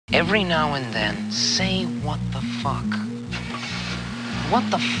Every now and then, say what the fuck. What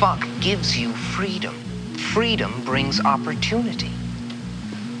the fuck gives you freedom? Freedom brings opportunity.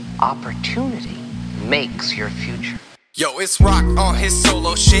 Opportunity makes your future. Yo, it's Rock on his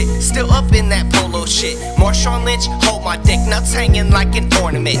solo shit, still up in that polo shit. Marshawn Lynch, hold my dick, nuts hanging like an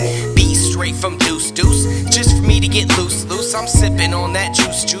ornament. Be straight from Deuce, just for me to get loose. I'm sipping on that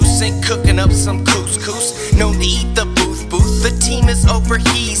juice and cooking up some couscous. No need the booth, the team is over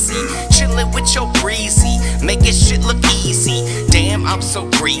easy. Chillin' with your breezy, making shit look easy. Damn, I'm so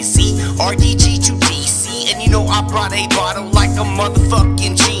greasy. RDG to DC, and you know I brought a bottle like a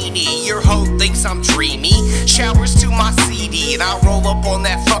motherfucking genie. Your hoe thinks I'm dreamy. Showers to my CD, and I roll up on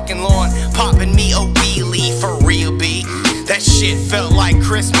that fucking lawn, popping me a wheelie for real, B. That shit felt like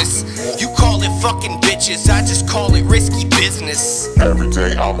Christmas. You call it fucking bitches, I just call it risky business. Every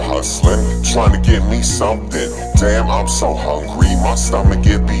day I'm hustling, trying to get me something. Damn, I'm so hungry, my stomach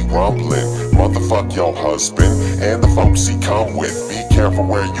it be rumbling. Motherfuck your husband and the folks he come with. Be careful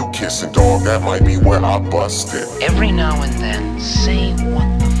where you kissing, dog, that might be where I busted. Every now and then, say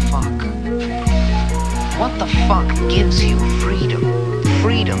what the fuck. What the fuck gives you freedom?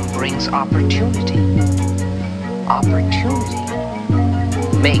 Freedom brings opportunity. Opportunity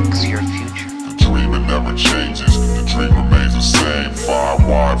makes your future. The dream, it never changes, the dream remains the same. 5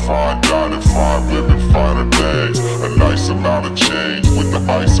 wine, 5 dotted, 5 women, 5 days. A nice amount of change with the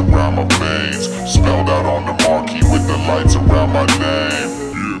ice around my veins. Spelled out on the marquee with the lights around my name.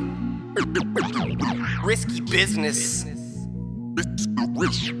 Yeah. Risky business.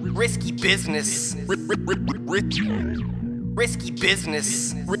 Risky business. Risky business.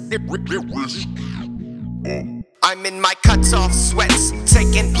 I'm in my cuts off sweats,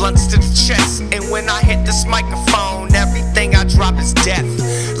 taking blunts to the chest. And when I hit this microphone, everything I drop is death.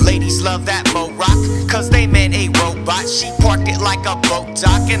 Ladies love that Mo Rock, cause they meant a robot. She parked it like a boat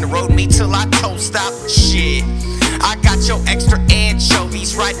dock and rode me till I toe stop. Shit, I got your extra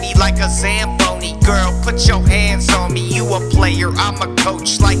anchovies, ride me like a Zamboni. Girl, put your hands on me, you a player, I'm a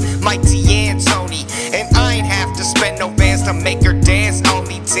coach like Mike D'Antoni. And I ain't have to spend no bands to make her dance on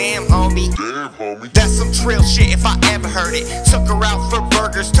me. Damn, homie. That's some trill shit if I ever heard it. Took her out for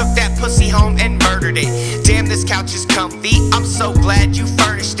burgers, took that pussy home and murdered it. Damn, this couch is comfy, I'm so glad you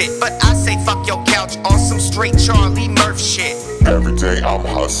furnished it. But I say fuck your couch on some straight Charlie Murph shit. Every day I'm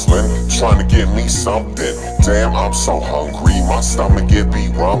hustling, trying to get me something. Damn, I'm so hungry, my stomach it be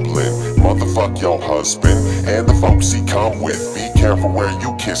rumbling. Motherfuck your husband and the folks he come with. Be careful where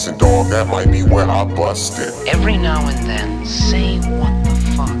you kissing, dog, that might be where I busted. Every now and then, say what the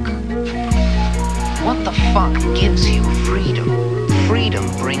fuck. What the fuck gives you freedom? Freedom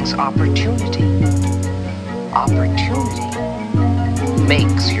brings opportunity. Opportunity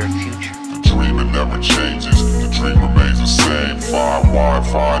makes your future. The dream, it never changes, the dream remains the same. 5 wine,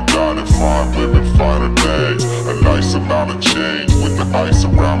 5 dotted, 5 women, 5 days. A nice amount of change with the ice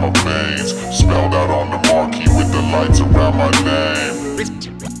around my veins. Spelled out on the marquee with the lights around my name.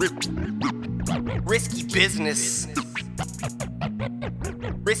 Risky business.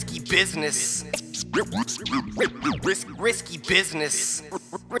 Risky business. Risky business.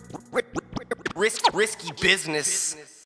 Risky business.